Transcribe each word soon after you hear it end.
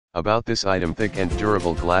About this item: thick and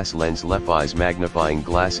durable glass lens. Leffis magnifying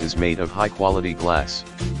glass is made of high quality glass.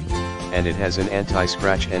 And it has an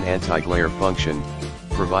anti-scratch and anti-glare function,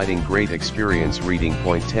 providing great experience reading.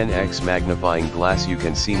 10x magnifying glass. You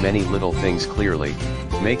can see many little things clearly,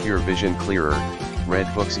 make your vision clearer,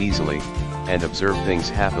 read books easily, and observe things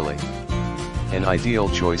happily. An ideal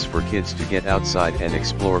choice for kids to get outside and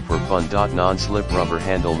explore for fun. Non-slip rubber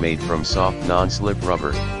handle made from soft non-slip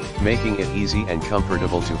rubber, making it easy and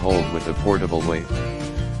comfortable to hold with a portable weight.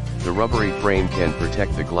 The rubbery frame can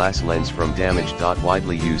protect the glass lens from damage.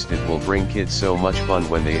 Widely used, it will bring kids so much fun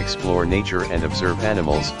when they explore nature and observe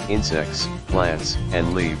animals, insects, plants,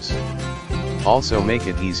 and leaves. Also make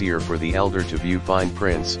it easier for the elder to view fine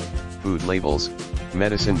prints, food labels,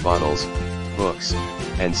 medicine bottles, books,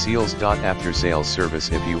 and seals. After sales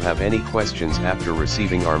service: if you have any questions after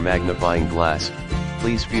receiving our magnifying glass,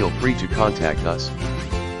 please feel free to contact us.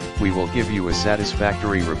 We will give you a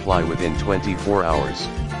satisfactory reply within 24 hours.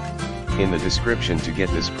 In the description to get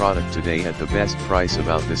this product today at the best price.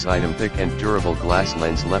 About this item: thick and durable glass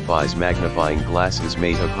lens. Leffis magnifying glass is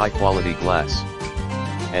made of high quality glass.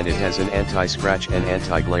 And it has an anti-scratch and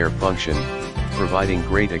anti-glare function, providing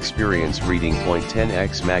great experience reading.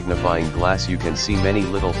 10x magnifying glass. You can see many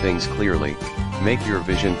little things clearly, make your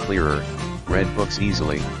vision clearer, read books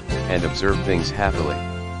easily, and observe things happily.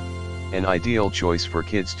 An ideal choice for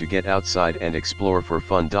kids to get outside and explore for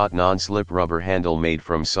fun. Non-slip rubber handle made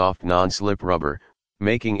from soft non-slip rubber,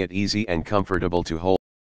 making it easy and comfortable to hold.